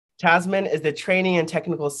Tazmine is the Training and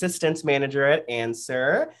Technical Assistance Manager at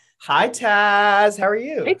Answer. Hi, Taz. How are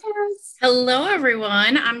you? Hey, Taz. Hello,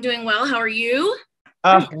 everyone. I'm doing well. How are you?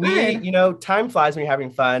 Time flies when you're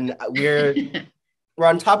having fun. We're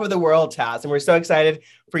on top of the world, Taz, and we're so excited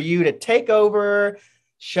for you to take over,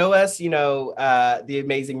 show us, the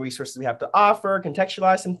amazing resources we have to offer,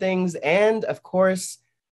 contextualize some things, and of course,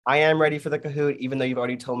 I am ready for the Kahoot, even though you've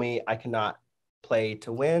already told me I cannot play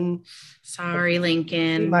to win. Sorry,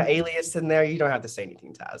 Lincoln. My alias in there. You don't have to say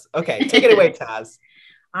anything, Taz. Okay, take it away, Taz.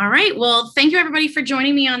 All right. Well, thank you, everybody, for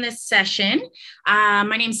joining me on this session.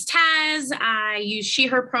 My name's Taz. I use she,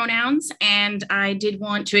 her pronouns, and I did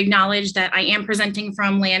want to acknowledge that I am presenting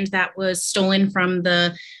from land that was stolen from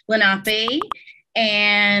the Lenape.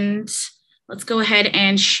 And let's go ahead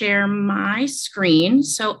and share my screen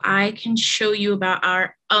so I can show you about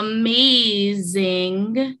our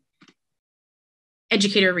amazing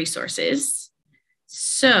educator resources.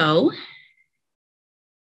 So,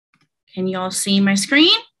 can you all see my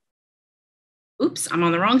screen? Oops, I'm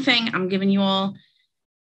on the wrong thing. I'm giving you all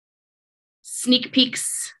sneak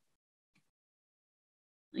peeks.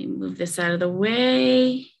 Let me move this out of the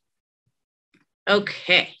way.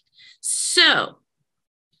 Okay, so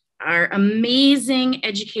our amazing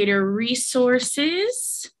educator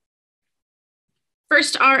resources.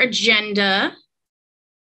 First, our agenda.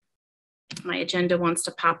 My agenda wants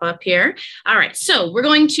to pop up here. All right, so we're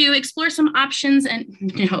going to explore some options and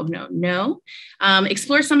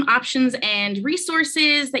explore some options and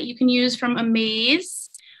resources that you can use from AMAZE.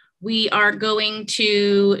 We are going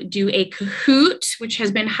to do a Kahoot, which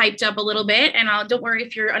has been hyped up a little bit. And don't worry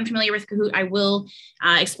if you're unfamiliar with Kahoot, I will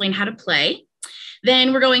explain how to play.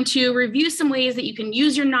 Then we're going to review some ways that you can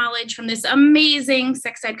use your knowledge from this amazing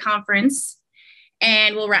sex ed conference.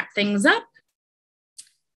 And we'll wrap things up.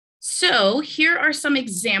 So here are some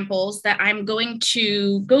examples that I'm going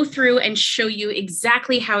to go through and show you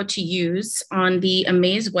exactly how to use on the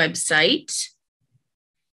AMAZE website.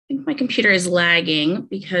 I think my computer is lagging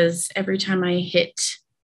because every time I hit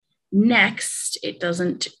next, it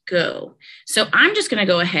doesn't go. So I'm just going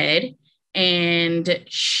to go ahead and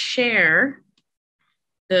share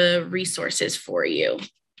the resources for you.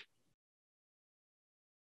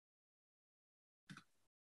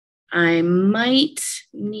 I might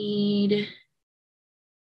need.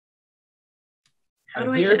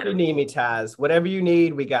 I'm here if you need me, Taz. Whatever you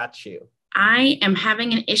need, we got you. I am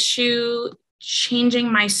having an issue changing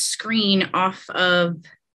my screen off of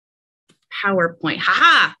PowerPoint.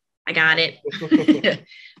 Haha, I got it.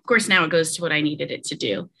 Of course, now it goes to what I needed it to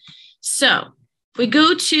do. So if we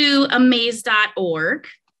go to amaze.org,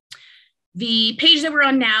 the page that we're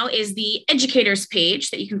on now is the educators page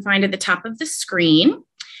that you can find at the top of the screen.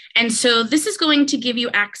 And so this is going to give you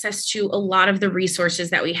access to a lot of the resources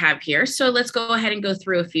that we have here. So let's go ahead and go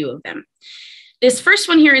through a few of them. This first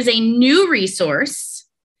one here is a new resource.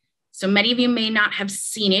 So many of you may not have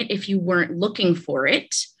seen it if you weren't looking for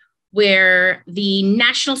it, where the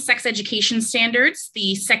National Sex Education Standards,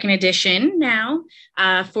 the second edition now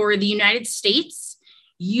for the United States,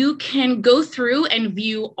 you can go through and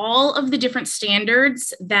view all of the different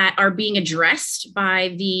standards that are being addressed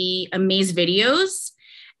by the AMAZE videos.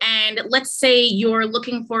 And let's say you're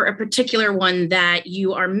looking for a particular one that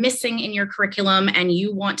you are missing in your curriculum and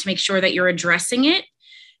you want to make sure that you're addressing it.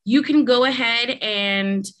 You can go ahead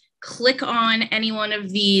and click on any one of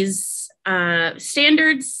these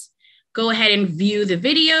standards, go ahead and view the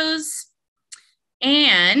videos,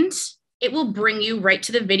 and it will bring you right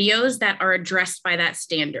to the videos that are addressed by that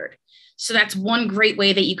standard. So that's one great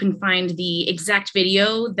way that you can find the exact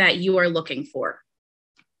video that you are looking for.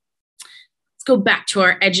 Let's go back to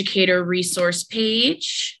our educator resource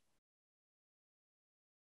page.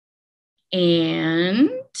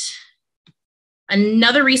 And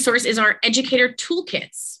another resource is our educator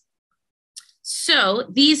toolkits. So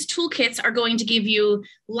these toolkits are going to give you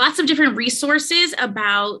lots of different resources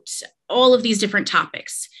about all of these different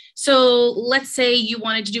topics. So let's say you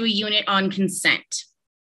wanted to do a unit on consent.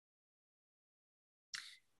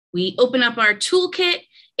 We open up our toolkit.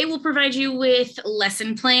 It will provide you with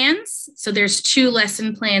lesson plans. So there's 2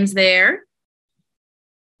 lesson plans there.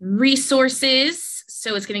 Resources.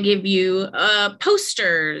 So it's going to give you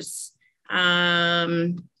posters,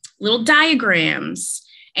 little diagrams,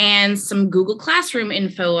 and some Google Classroom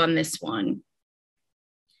info on this one.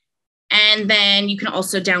 And then you can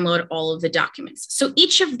also download all of the documents. So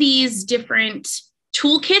each of these different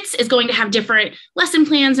toolkits is going to have different lesson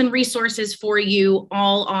plans and resources for you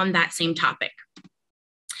all on that same topic.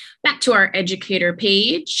 Back to our educator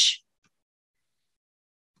page.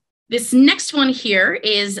 This next one here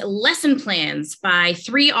is Lesson Plans by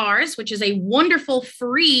 3Rs, which is a wonderful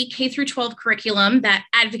free K through 12 curriculum that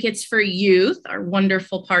Advocates for Youth, our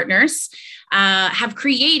wonderful partners, have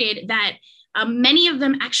created that many of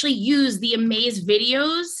them actually use the AMAZE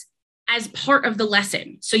videos as part of the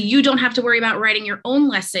lesson. So you don't have to worry about writing your own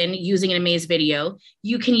lesson using an AMAZE video.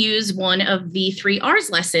 You can use one of the 3Rs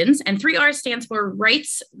lessons, and 3Rs stands for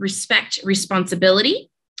Rights, Respect, Responsibility.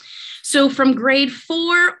 So from grade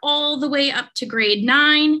 4 all the way up to grade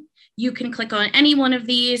 9, you can click on any one of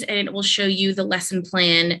these and it will show you the lesson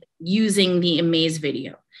plan using the AMAZE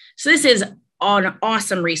video. So this is an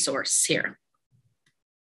awesome resource here.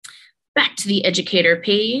 Back to the educator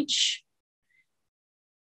page.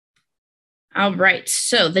 All right,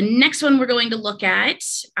 so the next one we're going to look at,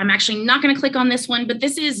 I'm actually not going to click on this one, but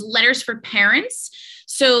this is Letters for Parents.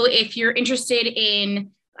 So if you're interested in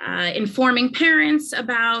informing parents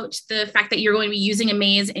about the fact that you're going to be using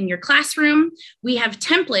AMAZE in your classroom, we have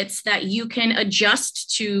templates that you can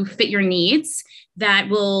adjust to fit your needs that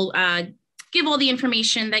will give all the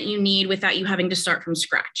information that you need without you having to start from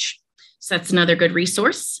scratch. So that's another good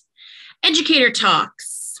resource. Educator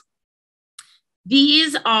Talks.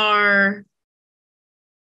 These are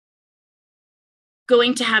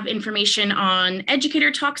going to have information on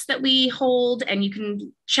educator talks that we hold, and you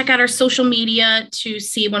can check out our social media to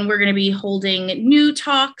see when we're going to be holding new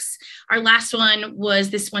talks. Our last one was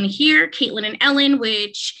this one here, Caitlin and Ellen,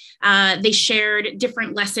 which they shared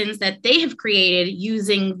different lessons that they have created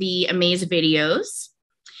using the AMAZE videos.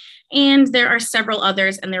 And there are several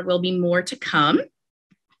others, and there will be more to come.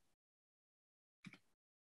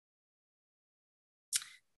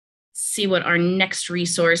 See what our next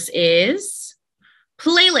resource is.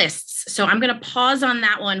 Playlists. So I'm going to pause on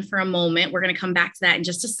that one for a moment. We're going to come back to that in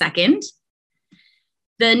just a second.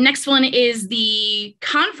 The next one is the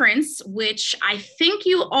conference, which I think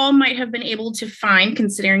you all might have been able to find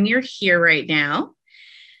considering you're here right now.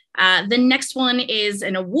 The next one is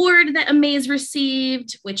an award that AMAZE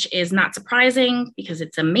received, which is not surprising because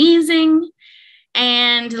it's amazing.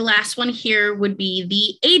 And the last one here would be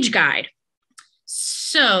the age guide.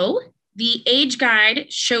 So the age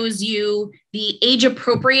guide shows you the age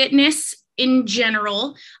appropriateness in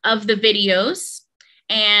general of the videos.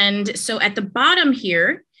 And so at the bottom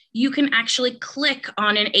here, you can actually click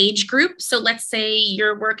on an age group. So let's say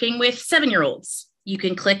you're working with 7-year-olds. You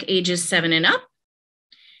can click ages 7 and up.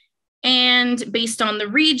 And based on the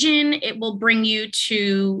region, it will bring you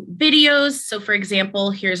to videos. So for example,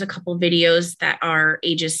 here's a couple videos that are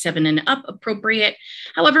ages 7 and up appropriate.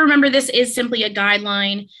 However, remember, this is simply a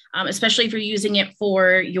guideline, especially if you're using it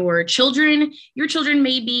for your children. Your children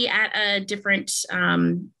may be at a different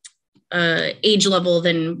age level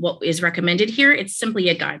than what is recommended here. It's simply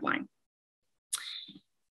a guideline.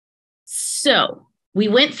 So we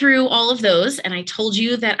went through all of those, and I told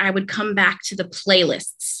you that I would come back to the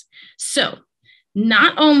playlists. So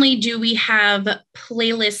not only do we have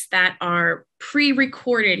playlists that are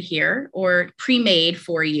pre-recorded here or pre-made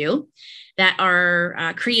for you that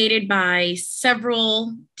are created by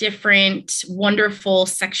several different wonderful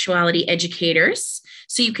sexuality educators.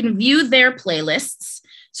 So you can view their playlists.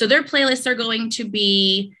 So their playlists are going to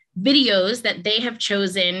be videos that they have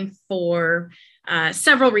chosen for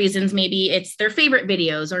several reasons. Maybe it's their favorite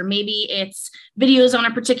videos, or maybe it's videos on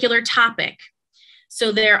a particular topic.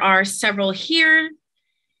 So there are several here.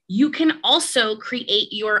 You can also create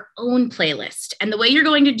your own playlist. And the way you're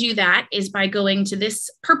going to do that is by going to this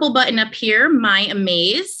purple button up here, My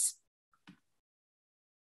AMAZE.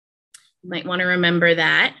 You might want to remember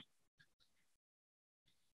that.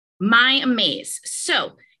 My AMAZE.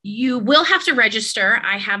 So you will have to register.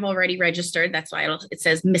 I have already registered. That's why it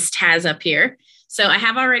says Miss Taz up here. So I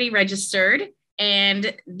have already registered.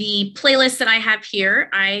 And the playlist that I have here,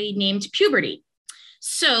 I named Puberty.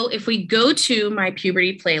 So if we go to my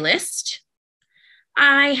puberty playlist,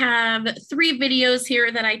 I have 3 videos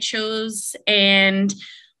here that I chose, and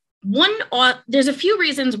there's a few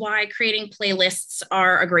reasons why creating playlists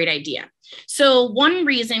are a great idea. So one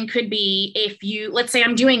reason could be if let's say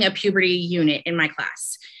I'm doing a puberty unit in my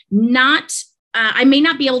class, I may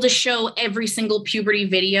not be able to show every single puberty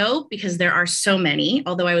video because there are so many,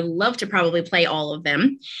 although I would love to probably play all of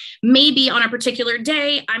them. Maybe on a particular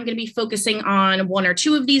day, I'm going to be focusing on 1 or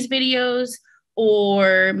 2 of these videos,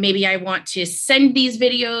 or maybe I want to send these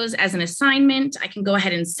videos as an assignment. I can go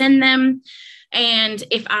ahead and send them. And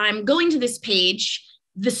if I'm going to this page,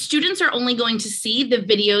 the students are only going to see the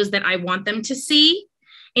videos that I want them to see,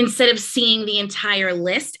 instead of seeing the entire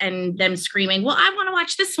list and them screaming, well, I want to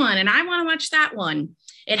watch this one and I want to watch that one.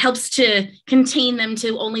 It helps to contain them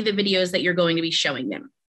to only the videos that you're going to be showing them.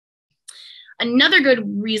 Another good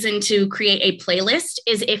reason to create a playlist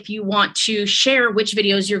is if you want to share which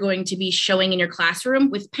videos you're going to be showing in your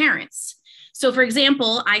classroom with parents. So for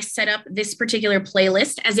example, I set up this particular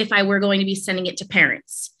playlist as if I were going to be sending it to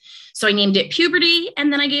parents. So I named it puberty,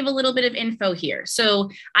 and then I gave a little bit of info here.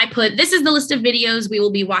 So I put, this is the list of videos we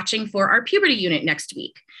will be watching for our puberty unit next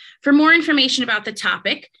week. For more information about the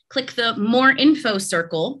topic, click the more info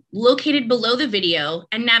circle located below the video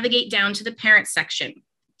and navigate down to the parent section.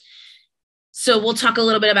 So we'll talk a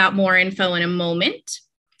little bit about more info in a moment.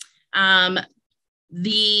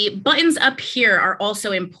 The buttons up here are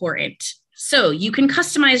also important. So you can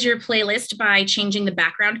customize your playlist by changing the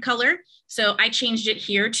background color. So I changed it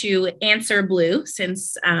here to Answer Blue,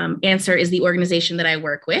 since Answer is the organization that I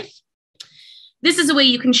work with. This is a way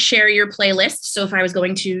you can share your playlist. So if I was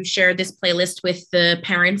going to share this playlist with the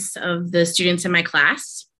parents of the students in my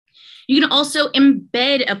class, you can also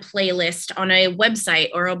embed a playlist on a website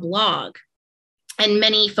or a blog. And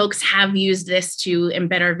many folks have used this to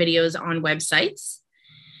embed our videos on websites.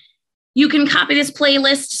 You can copy this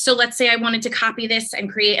playlist. So let's say I wanted to copy this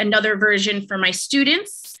and create another version for my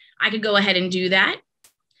students. I could go ahead and do that.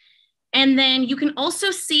 And then you can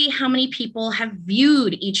also see how many people have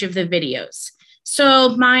viewed each of the videos. So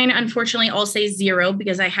mine, unfortunately, all say 0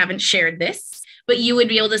 because I haven't shared this, but you would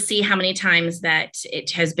be able to see how many times that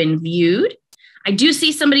it has been viewed. I do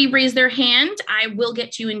see somebody raise their hand. I will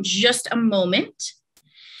get to you in just a moment.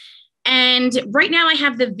 And right now I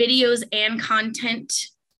have the videos and content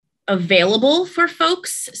available for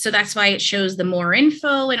folks. So that's why it shows the more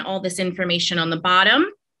info and all this information on the bottom.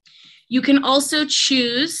 You can also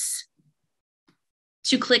choose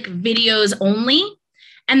to click videos only.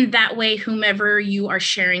 And that way, whomever you are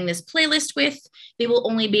sharing this playlist with, they will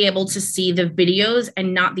only be able to see the videos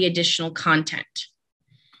and not the additional content.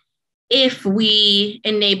 If we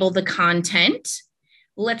enable the content,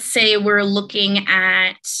 let's say we're looking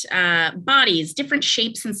at bodies, different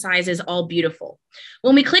shapes and sizes, all beautiful.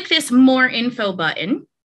 When we click this more info button,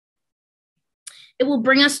 it will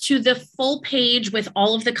bring us to the full page with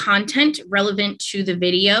all of the content relevant to the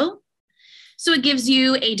video. So it gives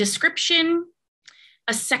you a description,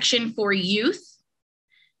 a section for youth,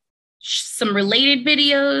 some related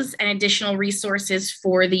videos, and additional resources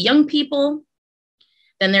for the young people.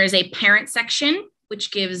 Then there's a parent section,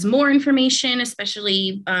 which gives more information,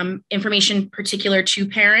 especially information particular to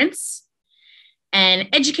parents. An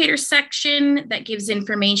educator section that gives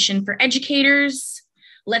information for educators,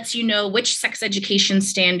 lets you know which sex education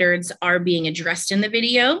standards are being addressed in the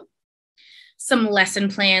video, some lesson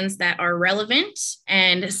plans that are relevant,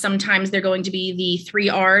 and sometimes they're going to be the 3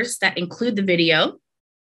 R's that include the video,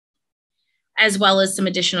 as well as some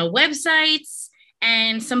additional websites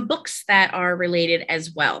and some books that are related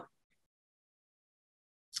as well.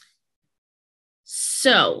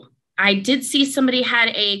 So I did see somebody had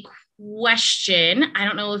a question. I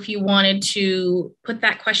don't know if you wanted to put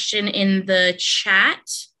that question in the chat.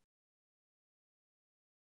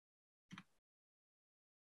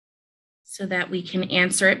 So that we can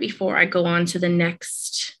answer it before I go on to the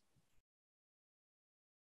next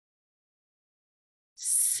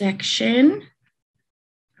section.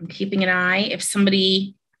 I'm keeping an eye. If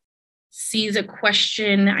somebody sees a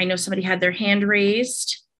question, I know somebody had their hand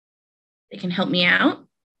raised, they can help me out.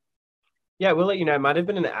 Yeah, we'll let you know. It might have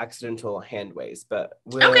been an accidental hand raise, but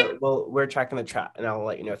we're tracking the chat and I'll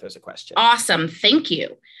let you know if there's a question. Awesome. Thank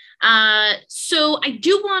you. So I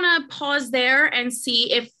do want to pause there and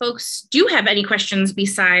see if folks do have any questions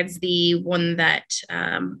besides the one that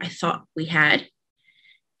I thought we had.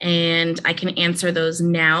 And I can answer those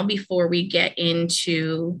now before we get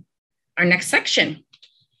into our next section.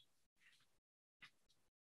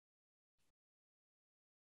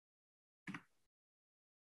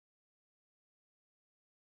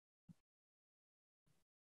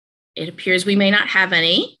 It appears we may not have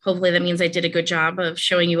any. Hopefully that means I did a good job of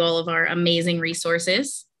showing you all of our amazing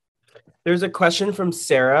resources. There's a question from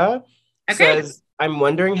Sarah. Okay. Says, I'm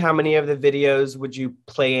wondering how many of the videos would you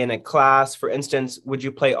play in a class? For instance, would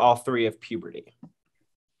you play all 3 of puberty?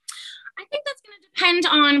 I think that's going to depend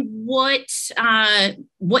on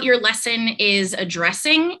what your lesson is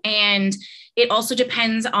addressing. And it also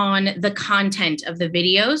depends on the content of the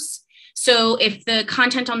videos. So if the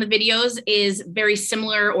content on the videos is very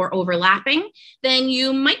similar or overlapping, then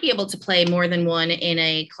you might be able to play more than one in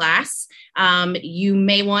a class. You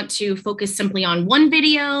may want to focus simply on one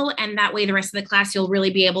video, and that way the rest of the class, you'll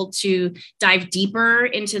really be able to dive deeper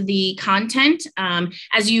into the content.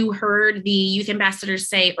 As you heard the youth ambassadors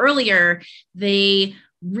say earlier, they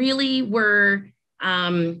really were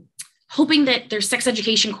hoping that their sex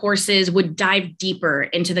education courses would dive deeper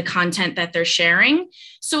into the content that they're sharing.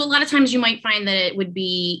 So a lot of times you might find that it would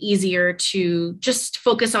be easier to just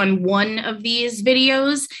focus on one of these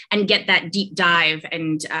videos and get that deep dive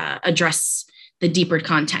and address the deeper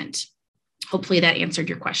content. Hopefully that answered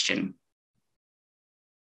your question.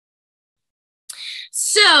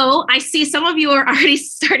 So I see some of you are already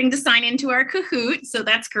starting to sign into our Kahoot, so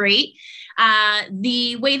that's great.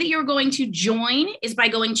 The way that you're going to join is by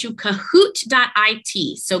going to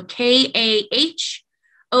kahoot.it, so kahoot.it,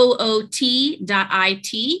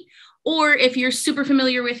 or if you're super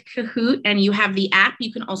familiar with Kahoot and you have the app,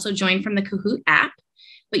 you can also join from the Kahoot app,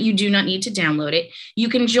 but you do not need to download it. You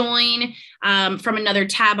can join from another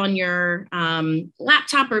tab on your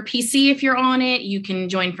laptop or PC if you're on it. You can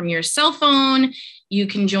join from your cell phone. You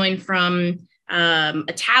can join from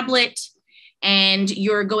a tablet, and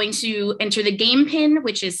you're going to enter the game pin,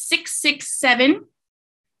 which is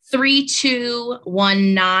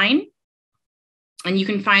 667-3219. And you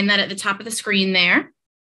can find that at the top of the screen there.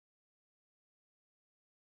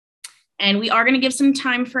 And we are going to give some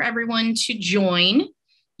time for everyone to join.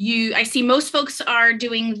 I see most folks are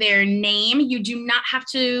doing their name. You do not have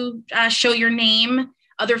to show your name.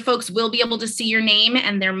 Other folks will be able to see your name,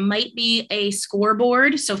 and there might be a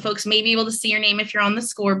scoreboard. So folks may be able to see your name if you're on the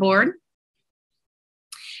scoreboard.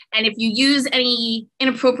 And if you use any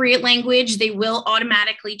inappropriate language, they will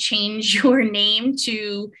automatically change your name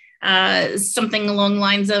to something along the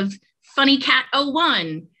lines of Funny Cat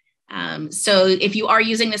 01. So if you are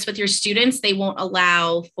using this with your students, they won't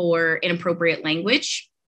allow for inappropriate language.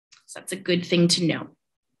 So that's a good thing to know.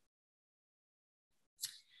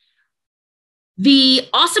 The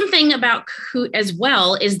awesome thing about Kahoot as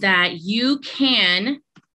well is that you can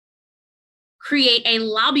create a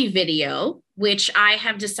lobby video, which I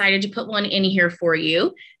have decided to put one in here for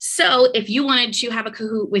you. So if you wanted to have a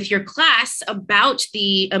Kahoot with your class about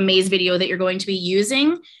the AMAZE video that you're going to be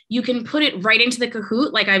using, you can put it right into the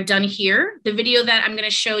Kahoot like I've done here. The video that I'm going to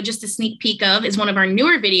show just a sneak peek of is one of our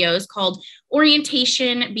newer videos called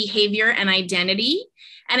Orientation, Behavior, and Identity.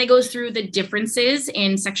 And it goes through the differences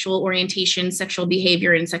in sexual orientation, sexual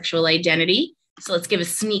behavior, and sexual identity. So let's give a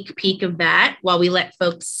sneak peek of that while we let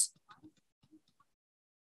folks.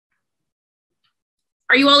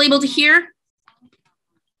 Are you all able to hear?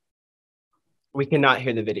 We cannot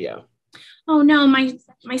hear the video. Oh no, my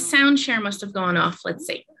sound share must have gone off. Let's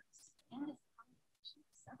see.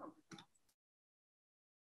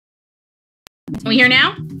 Can we hear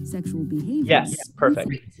now? Sexual behavior. Yes,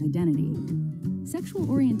 perfect. Identity. Sexual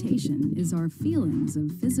orientation is our feelings of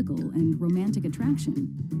physical and romantic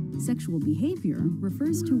attraction. Sexual behavior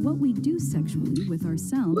refers to what we do sexually with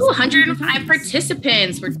ourselves. Ooh, 105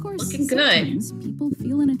 participants. We're looking good. People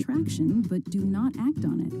feel an attraction but do not act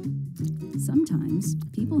on it. Sometimes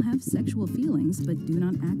people have sexual feelings but do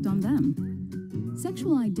not act on them.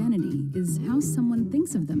 Sexual identity is how someone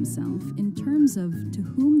thinks of themselves in terms of to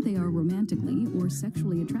whom they are romantically or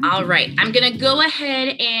sexually attracted. All right, I'm gonna go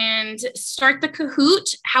ahead and start the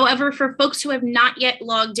Kahoot. However, for folks who have not yet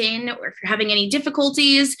logged in, or if you're having any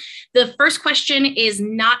difficulties, the first question is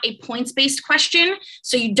not a points-based question,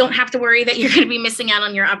 so you don't have to worry that you're gonna be missing out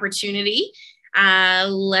on your opportunity.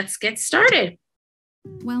 Let's get started.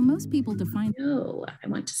 While most people define... Oh, I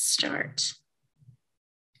want to start.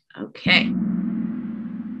 Okay.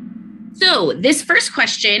 So this first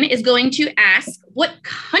question is going to ask, what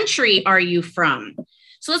country are you from?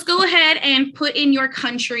 So let's go ahead and put in your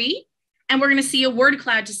country, and we're going to see a word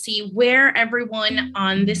cloud to see where everyone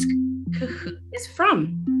on this Kahoot is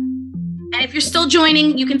from. And if you're still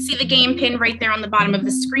joining, you can see the game pin right there on the bottom of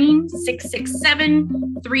the screen,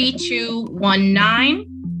 667-3219.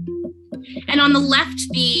 And on the left,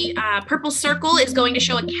 the purple circle is going to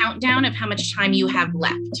show a countdown of how much time you have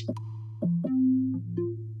left.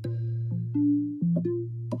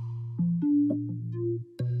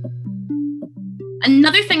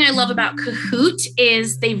 Another thing I love about Kahoot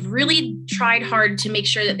is they've really tried hard to make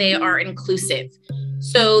sure that they are inclusive.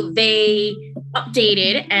 So they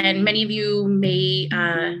updated, and many of you may,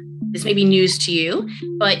 this may be news to you,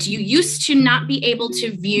 but you used to not be able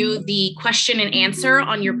to view the question and answer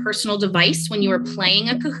on your personal device when you were playing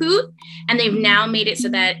a Kahoot. And they've now made it so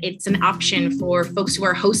that it's an option for folks who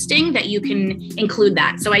are hosting that you can include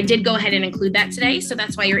that. So I did go ahead and include that today. So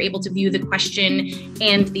that's why you're able to view the question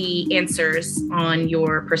and the answers on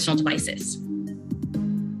your personal devices.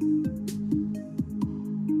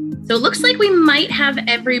 So it looks like we might have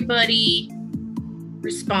everybody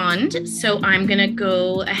respond. So I'm going to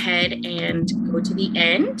go ahead and go to the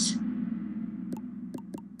end.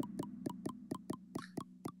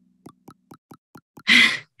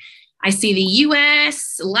 I see the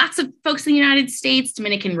US, lots of folks in the United States,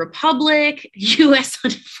 Dominican Republic, US,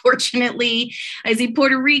 unfortunately. I see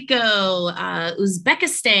Puerto Rico,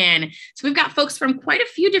 Uzbekistan. So we've got folks from quite a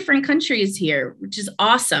few different countries here, which is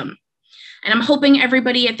awesome. And I'm hoping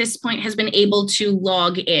everybody at this point has been able to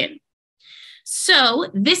log in. So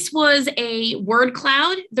this was a word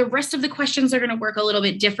cloud. The rest of the questions are going to work a little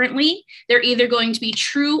bit differently. They're either going to be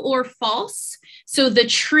true or false. So the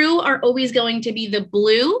true are always going to be the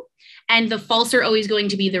blue, and the false are always going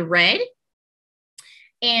to be the red.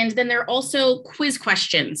 And then there are also quiz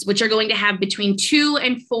questions, which are going to have between 2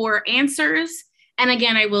 and 4 answers. And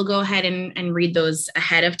again, I will go ahead and read those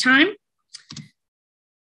ahead of time.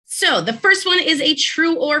 So the first one is a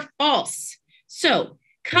true or false. So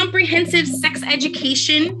comprehensive sex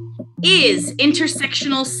education is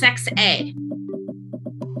intersectional sex ed.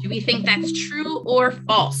 Do we think that's true or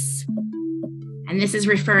false? And this is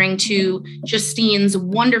referring to Justine's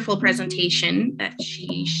wonderful presentation that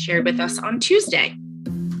she shared with us on Tuesday.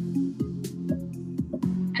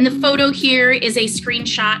 And the photo here is a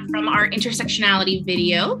screenshot from our intersectionality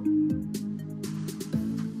video.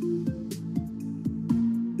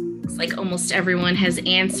 Looks like almost everyone has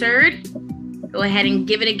answered. Go ahead and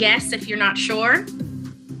give it a guess if you're not sure.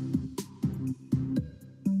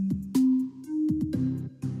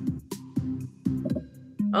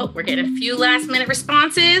 Oh, we're getting a few last minute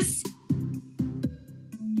responses.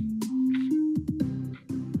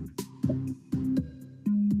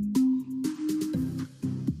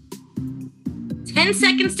 Ten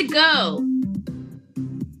seconds to go.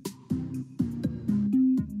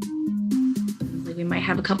 We might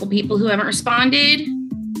have a couple people who haven't responded.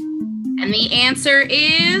 And the answer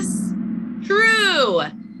is true.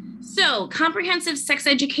 So comprehensive sex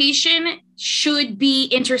education should be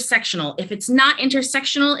intersectional. If it's not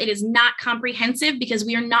intersectional, it is not comprehensive because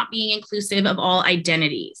we are not being inclusive of all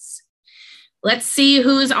identities. Let's see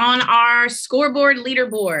who's on our scoreboard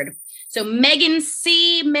leaderboard. So Megan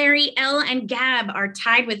C, Mary L, and Gab are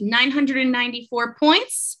tied with 994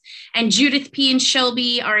 points. And Judith P and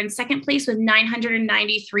Shelby are in second place with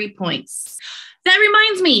 993 points. That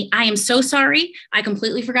reminds me, I am so sorry. I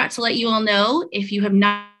completely forgot to let you all know, if you have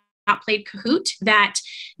not played Kahoot, that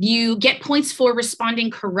you get points for responding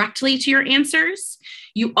correctly to your answers.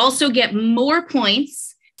 You also get more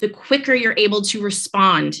points the quicker you're able to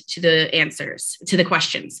respond to the answers, to the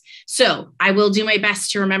questions. So I will do my best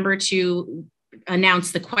to remember to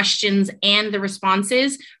announce the questions and the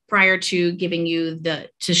responses prior to giving you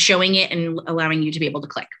to showing it and allowing you to be able to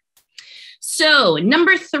click. So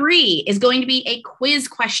number 3 is going to be a quiz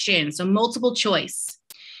question, so multiple choice.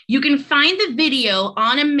 You can find the video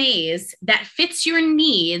on AMAZE that fits your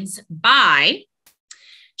needs by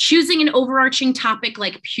choosing an overarching topic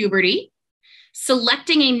like puberty,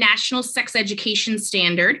 selecting a national sex education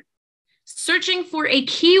standard, searching for a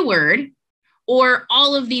keyword, or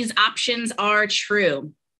all of these options are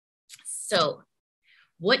true. So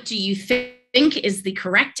what do you think is the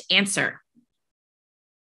correct answer?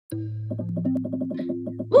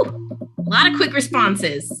 Ooh, a lot of quick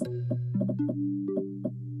responses.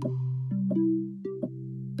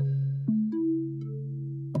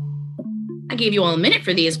 I gave you all a minute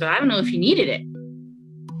for these, but I don't know if you needed it.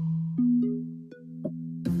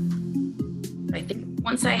 I think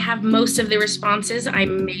once I have most of the responses, I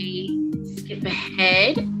may skip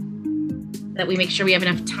ahead so that we make sure we have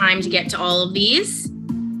enough time to get to all of these.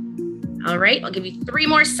 All right, I'll give you 3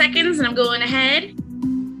 more seconds and I'm going ahead.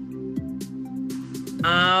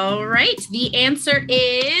 All right, the answer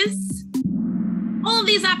is all of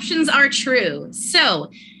these options are true. So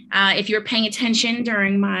if you're paying attention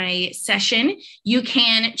during my session, you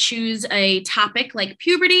can choose a topic like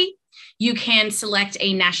puberty, you can select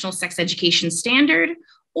a national sex education standard,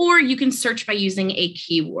 or you can search by using a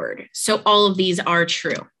keyword. So all of these are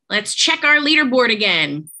true. Let's check our leaderboard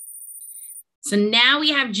again. So now we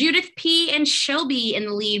have Judith P and Shelby in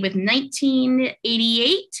the lead with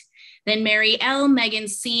 1988. Then Mary L, Megan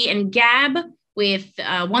C, and Gab with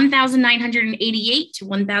 1,988 to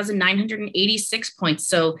 1,986 points.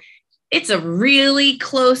 So it's a really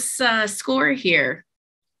close score here.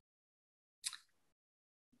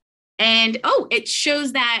 And oh, it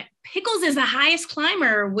shows that Pickles is the highest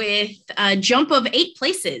climber with a jump of 8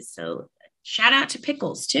 places. So shout out to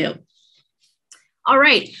Pickles too. All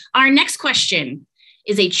right, our next question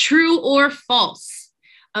is a true or false.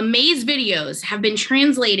 AMAZE videos have been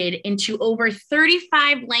translated into over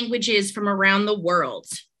 35 languages from around the world.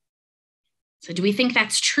 So do we think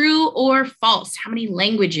that's true or false? How many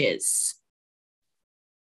languages?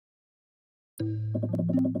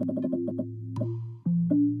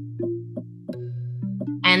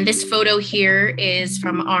 And this photo here is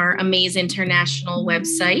from our Amaze International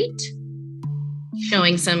website,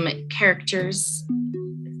 showing some characters,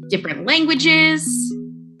 different languages.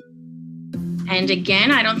 And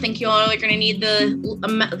again, I don't think you all are going to need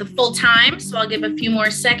the full time, so I'll give a few more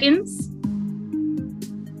seconds.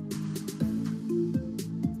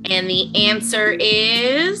 And the answer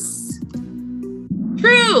is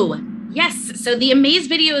true. Yes, so the Amaze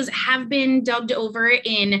videos have been dubbed over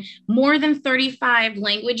in more than 35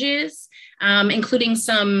 languages, including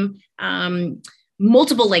some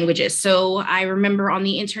multiple languages. So I remember on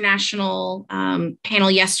the international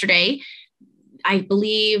panel yesterday, I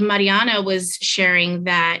believe Mariana was sharing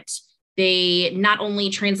that they not only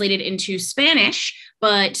translated into Spanish,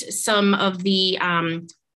 but some of the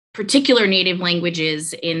particular native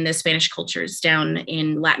languages in the Spanish cultures down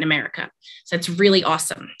in Latin America. So that's really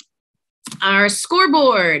awesome. Our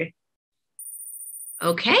scoreboard.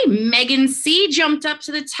 Okay, Megan C jumped up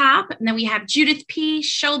to the top. And then we have Judith P,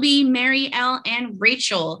 Shelby, Mary L, and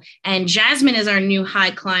Rachel. And Jasmine is our new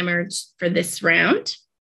high climber for this round.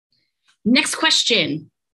 Next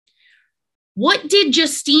question. What did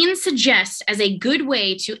Justine suggest as a good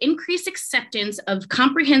way to increase acceptance of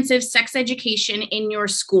comprehensive sex education in your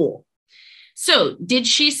school? So did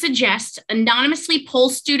she suggest anonymously poll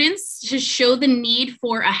students to show the need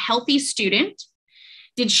for a healthy student?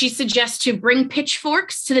 Did she suggest to bring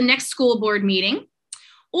pitchforks to the next school board meeting,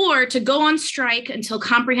 or to go on strike until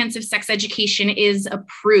comprehensive sex education is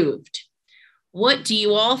approved? What do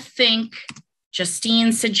you all think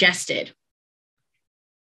Justine suggested?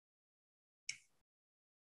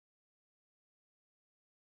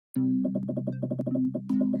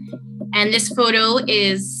 And this photo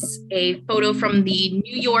is a photo from the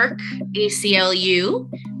New York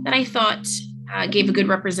ACLU that I thought gave a good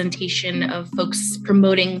representation of folks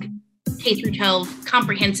promoting K through 12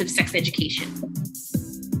 comprehensive sex education.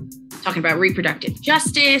 Talking about reproductive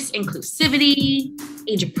justice, inclusivity,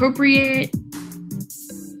 age appropriate.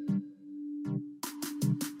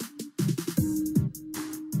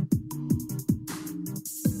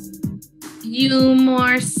 Few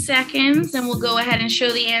more seconds and we'll go ahead and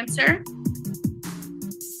show the answer.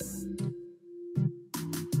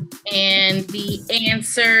 And the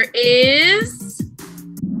answer is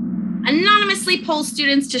anonymously poll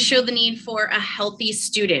students to show the need for a healthy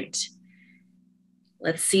student.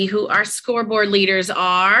 Let's see who our scoreboard leaders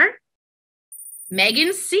are.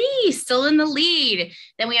 Megan C, still in the lead.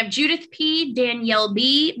 Then we have Judith P, Danielle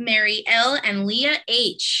B, Mary L, and Leah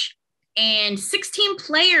H. And 16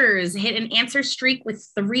 players hit an answer streak with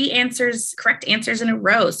 3 correct answers in a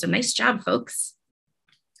row. So nice job, folks.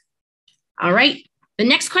 All right. The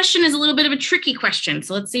next question is a little bit of a tricky question.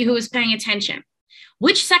 So let's see who is paying attention.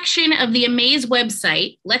 Which section of the Amaze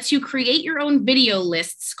website lets you create your own video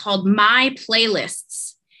lists called My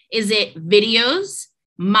Playlists? Is it Videos,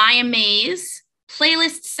 My Amaze,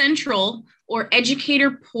 Playlist Central, or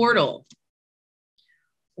Educator Portal?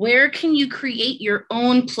 Where can you create your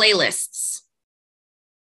own playlists?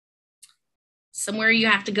 Somewhere you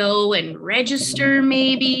have to go and register,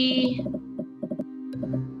 maybe.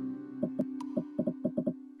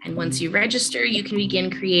 And once you register, you can begin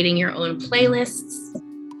creating your own playlists.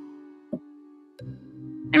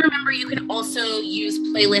 And remember, you can also use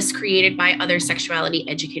playlists created by other sexuality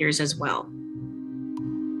educators as well.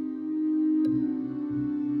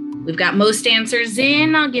 We've got most answers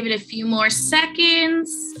in. I'll give it a few more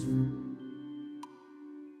seconds.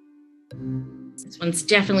 This one's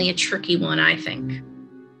definitely a tricky one, I think.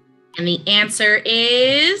 And the answer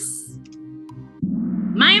is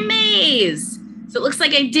My Amaze. So it looks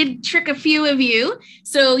like I did trick a few of you.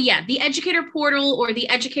 So yeah, the educator portal or the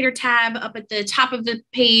educator tab up at the top of the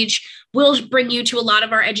page will bring you to a lot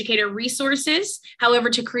of our educator resources. However,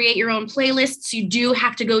 to create your own playlists, you do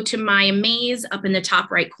have to go to My Amaze up in the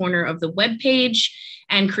top right corner of the web page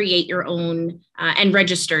and create your own and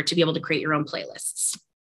register to be able to create your own playlists.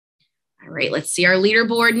 All right, let's see our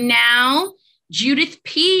leaderboard now. Judith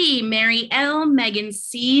P, Mary L, Megan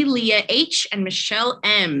C, Leah H, and Michelle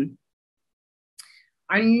M.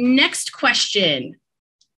 Our next question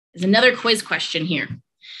is another quiz question here.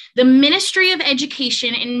 The Ministry of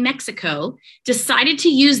Education in Mexico decided to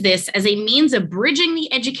use this as a means of bridging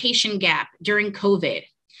the education gap during COVID.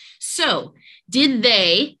 So, did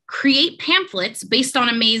they create pamphlets based on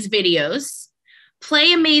Amaze videos,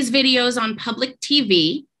 play Amaze videos on public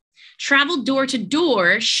TV, travel door to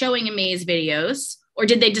door showing Amaze videos, or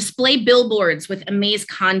did they display billboards with Amaze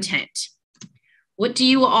content? What do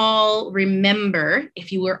you all remember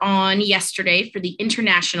if you were on yesterday for the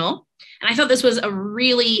international? And I thought this was a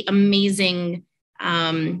really amazing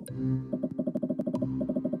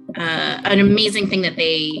an amazing thing that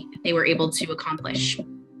they were able to accomplish.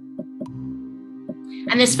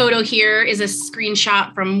 And this photo here is a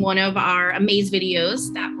screenshot from one of our Amaze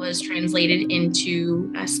videos that was translated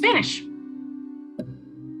into Spanish.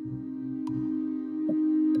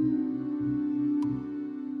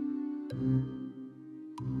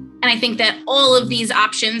 And I think that all of these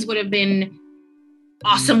options would have been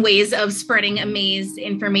awesome ways of spreading Amaze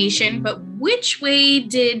information, but which way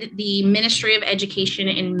did the Ministry of Education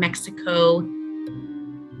in Mexico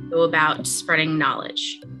go about spreading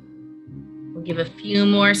knowledge? We'll give a few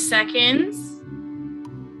more seconds.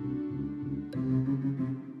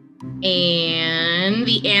 And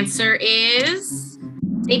the answer is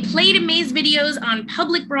they played Amaze videos on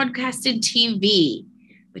public broadcasted TV,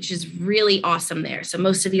 which is really awesome there. So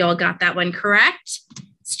most of y'all got that one correct.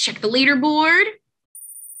 Let's check the leaderboard.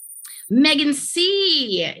 Megan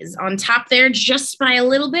C is on top there just by a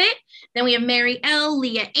little bit. Then we have Mary L,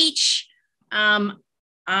 Leah H,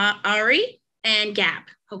 Ari, and Gab.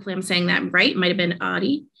 Hopefully I'm saying that right. It might have been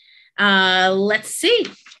Adi. Let's see.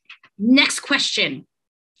 Next question.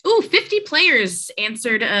 Ooh, 50 players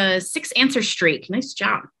answered a 6-answer streak. Nice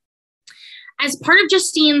job. As part of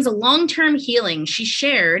Justine's long-term healing, she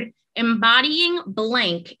shared, embodying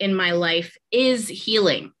blank in my life is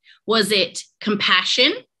healing. Was it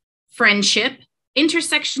compassion, friendship,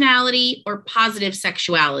 intersectionality, or positive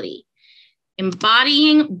sexuality?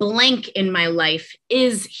 Embodying blank in my life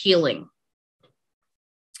is healing.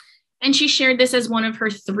 And she shared this as one of her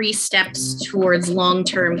 3 steps towards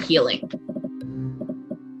long-term healing.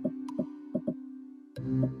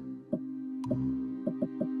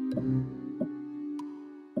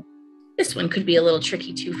 This one could be a little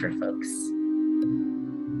tricky too for folks.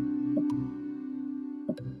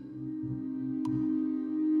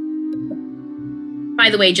 By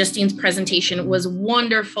the way, Justine's presentation was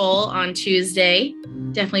wonderful on Tuesday.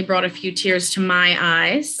 Definitely brought a few tears to my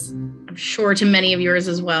eyes. I'm sure to many of yours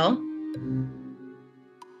as well.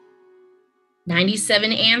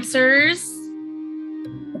 97 answers.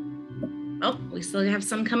 Oh, we still have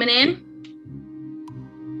some coming in.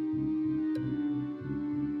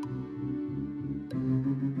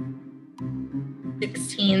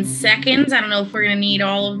 16 seconds. I don't know if we're going to need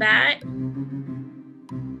all of that.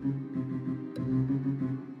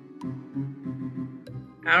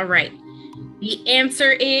 All right. The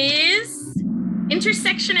answer is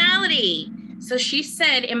intersectionality. So she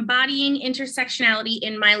said, embodying intersectionality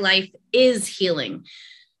in my life is healing.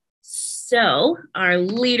 So our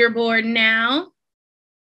leaderboard now,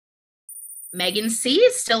 Megan C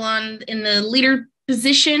is still in the leader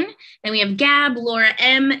position. And we have Gab, Laura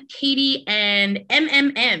M, Katie, and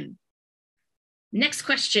MMM. Next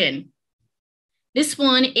question. This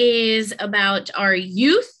one is about our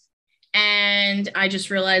youth. And I just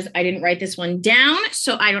realized I didn't write this one down,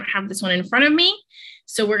 so I don't have this one in front of me.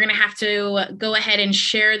 So we're going to have to go ahead and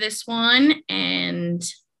share this one. And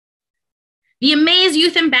the Amaze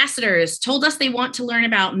Youth Ambassadors told us they want to learn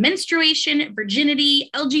about menstruation, virginity,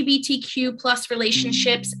 LGBTQ plus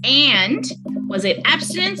relationships, and was it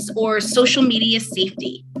abstinence or social media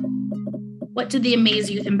safety? What did the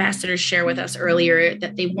Amaze Youth Ambassadors share with us earlier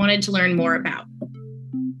that they wanted to learn more about?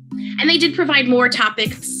 And they did provide more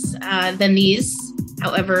topics than these.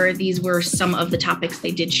 However, these were some of the topics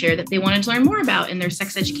they did share that they wanted to learn more about in their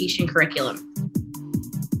sex education curriculum.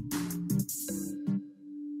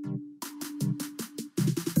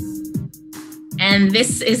 And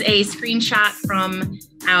this is a screenshot from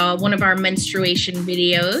one of our menstruation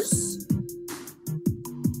videos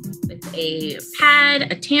with a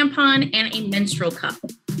pad, a tampon, and a menstrual cup.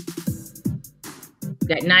 We've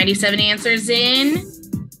got 97 answers in.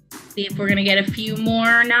 See if we're going to get a few more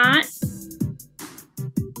or not.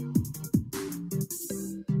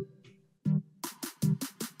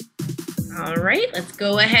 All right, let's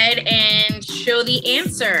go ahead and show the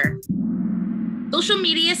answer. Social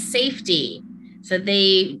media safety. So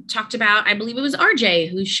they talked about, I believe it was RJ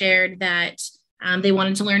who shared that they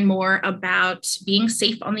wanted to learn more about being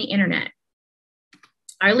safe on the internet.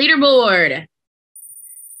 Our leaderboard.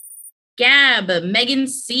 Gab, Megan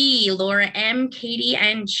C, Laura M, Katie,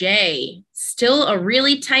 and Jay. Still a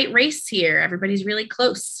really tight race here. Everybody's really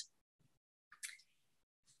close.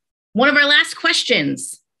 One of our last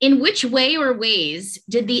questions. In which way or ways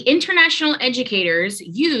did the international educators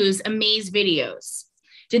use Amaze videos?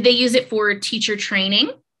 Did they use it for teacher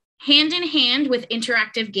training, hand in hand with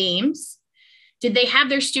interactive games? Did they have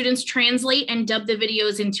their students translate and dub the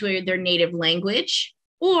videos into their native language?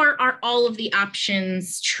 Or are all of the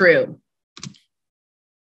options true?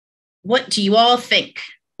 What do you all think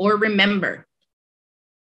or remember?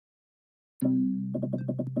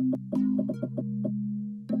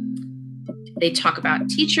 They talk about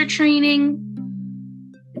teacher training.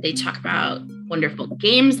 They talk about wonderful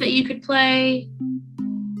games that you could play.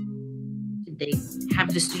 Did they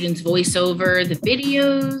have the students voice over the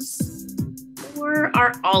videos? Or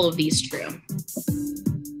are all of these true?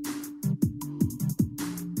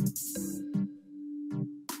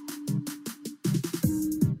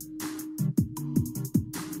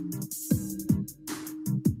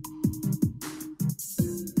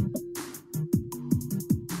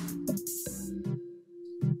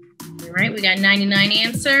 All right, we got 99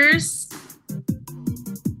 answers.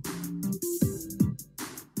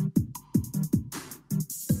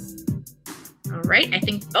 All right, I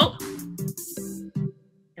think, oh,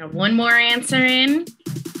 got one more answer in.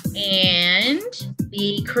 And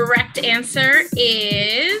the correct answer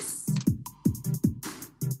is,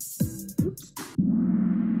 oops,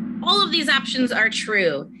 all of these options are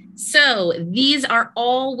true. So these are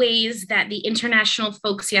all ways that the international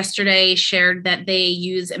folks yesterday shared that they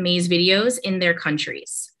use Amaze videos in their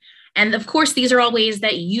countries. And of course, these are all ways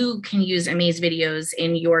that you can use Amaze videos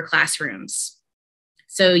in your classrooms.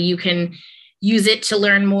 So you can use it to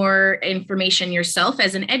learn more information yourself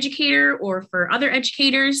as an educator or for other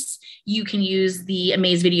educators. You can use the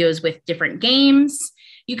Amaze videos with different games.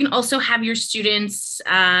 You can also have your students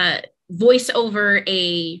voice over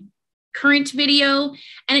a current video,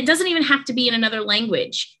 and it doesn't even have to be in another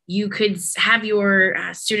language. You could have your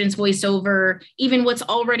students voice over even what's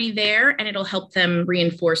already there, and it'll help them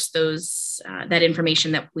reinforce those that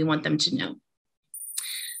information that we want them to know.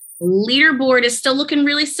 Leaderboard is still looking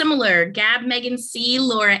really similar. Gab, Megan C,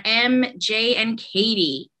 Laura M, Jay, and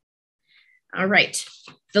Katie. All right,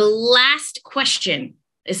 the last question.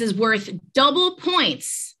 This is worth double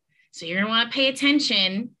points, so you're gonna wanna pay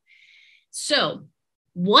attention. So,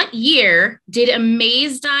 what year did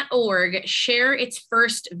amaze.org share its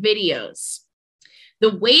first videos?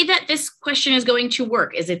 The way that this question is going to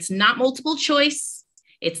work is it's not multiple choice.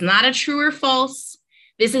 It's not a true or false.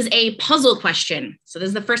 This is a puzzle question. So this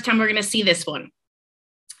is the first time we're going to see this one.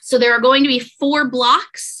 So there are going to be 4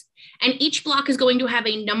 blocks, and each block is going to have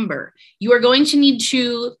a number. You are going to need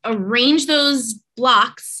to arrange those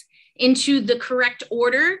blocks into the correct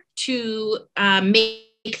order to make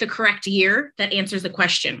the correct year that answers the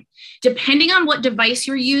question. Depending on what device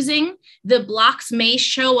you're using, the blocks may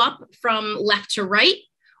show up from left to right,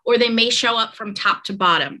 or they may show up from top to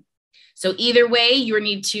bottom. So either way, you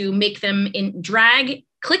need to make them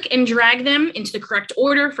click and drag them into the correct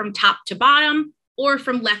order from top to bottom or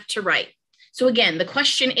from left to right. So again, the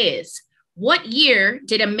question is, what year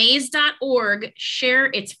did amaze.org share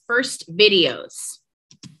its first videos?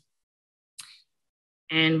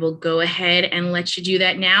 And we'll go ahead and let you do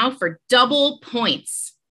that now for double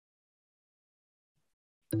points.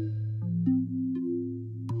 Wow,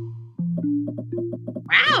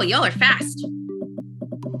 y'all are fast.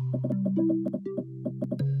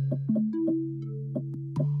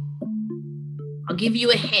 I'll give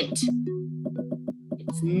you a hint.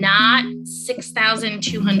 It's not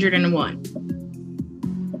 6,201.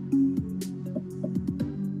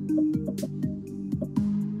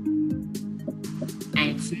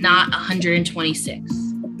 Not 126.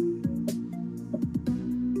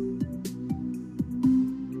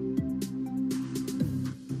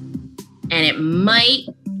 And it might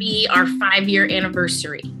be our 5-year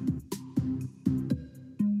anniversary.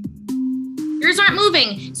 Yours aren't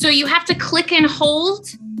moving, so you have to click and hold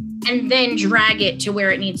and then drag it to where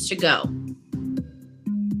it needs to go.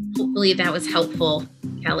 Hopefully that was helpful,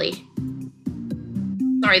 Kelly.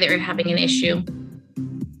 Sorry that you're having an issue.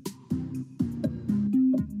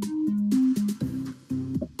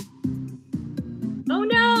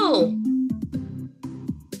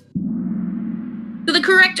 So the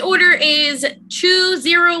correct order is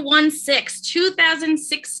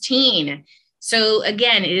 2016. So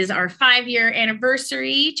again, it is our 5-year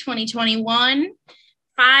anniversary, 2021.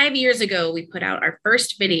 5 years ago, we put out our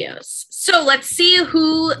first videos. So let's see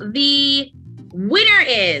who the winner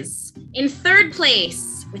is. In 3rd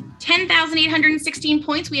place with 10,816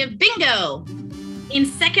 points, we have Bingo. In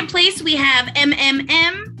 2nd place, we have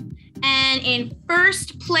MMM. And in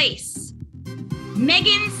 1st place,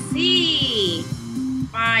 Megan C.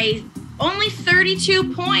 by only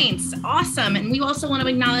 32 points. Awesome. And we also want to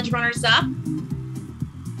acknowledge runners up.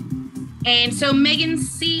 And so Megan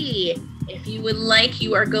C., if you would like,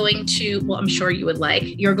 you are going to, well, I'm sure you would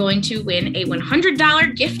like, you're going to win a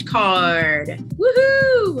 $100 gift card.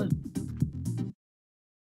 Woohoo!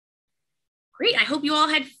 Great. I hope you all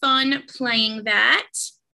had fun playing that.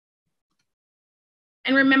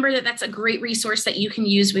 And remember that that's a great resource that you can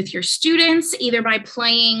use with your students, either by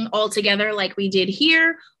playing all together like we did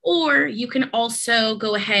here, or you can also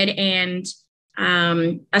go ahead and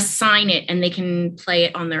assign it and they can play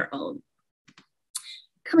it on their own.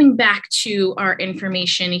 Coming back to our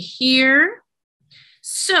information here.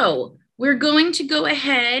 So we're going to go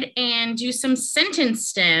ahead and do some sentence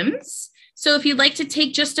stems. So if you'd like to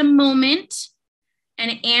take just a moment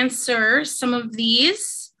and answer some of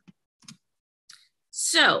these.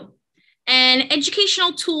 So an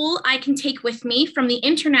educational tool I can take with me from the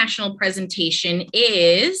international presentation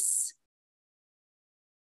is,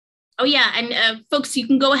 oh yeah, and folks, you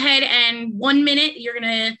can go ahead and 1 minute, you're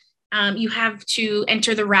gonna, you have to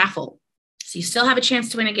enter the raffle. So you still have a chance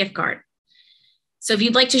to win a gift card. So if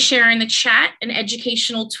you'd like to share in the chat an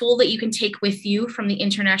educational tool that you can take with you from the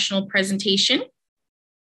international presentation.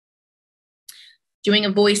 Doing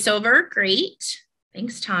a voiceover, great.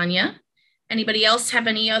 Thanks, Tanya. Anybody else have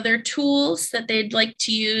any other tools that they'd like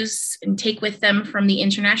to use and take with them from the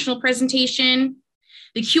international presentation?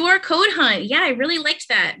 The QR code hunt, yeah, I really liked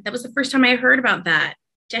that. That was the first time I heard about that.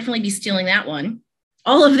 Definitely be stealing that one.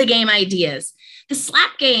 All of the game ideas. The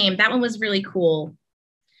slap game, that one was really cool.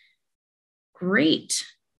 Great.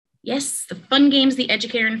 Yes, the fun games the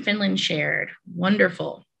educator in Finland shared.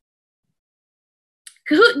 Wonderful.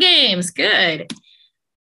 Kahoot games, good.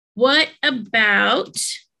 What about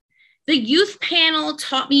the youth panel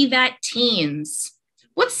taught me that teens?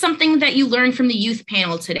 What's something that you learned from the youth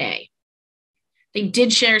panel today? They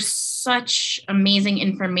did share such amazing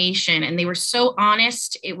information and they were so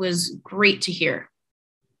honest. It was great to hear.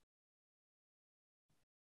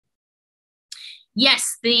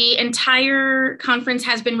 Yes, the entire conference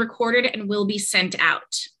has been recorded and will be sent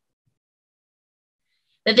out.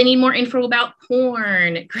 That they need more info about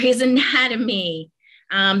porn, Grey's Anatomy.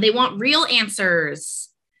 They want real answers.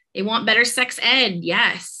 They want better sex ed,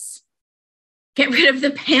 yes. Get rid of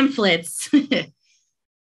the pamphlets.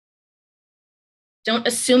 Don't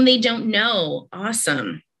assume they don't know.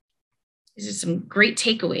 Awesome. These are some great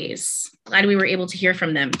takeaways. Glad we were able to hear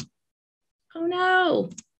from them. Oh no.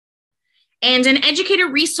 And an educator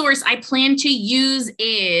resource I plan to use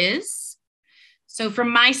is, so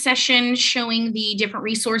from my session showing the different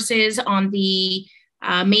resources on the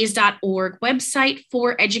AMAZE.org website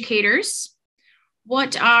for educators.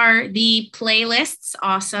 What are the playlists?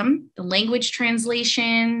 Awesome. The language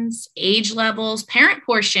translations, age levels, parent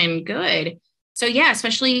portion, good. So yeah,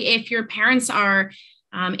 especially if your parents are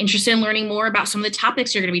interested in learning more about some of the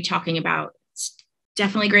topics you're going to be talking about, it's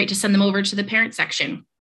definitely great to send them over to the parent section.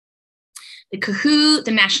 The Kahoot,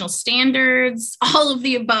 the national standards, all of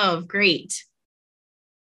the above, great.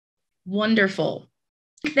 Wonderful.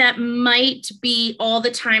 That might be all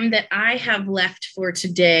the time that I have left for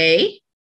today.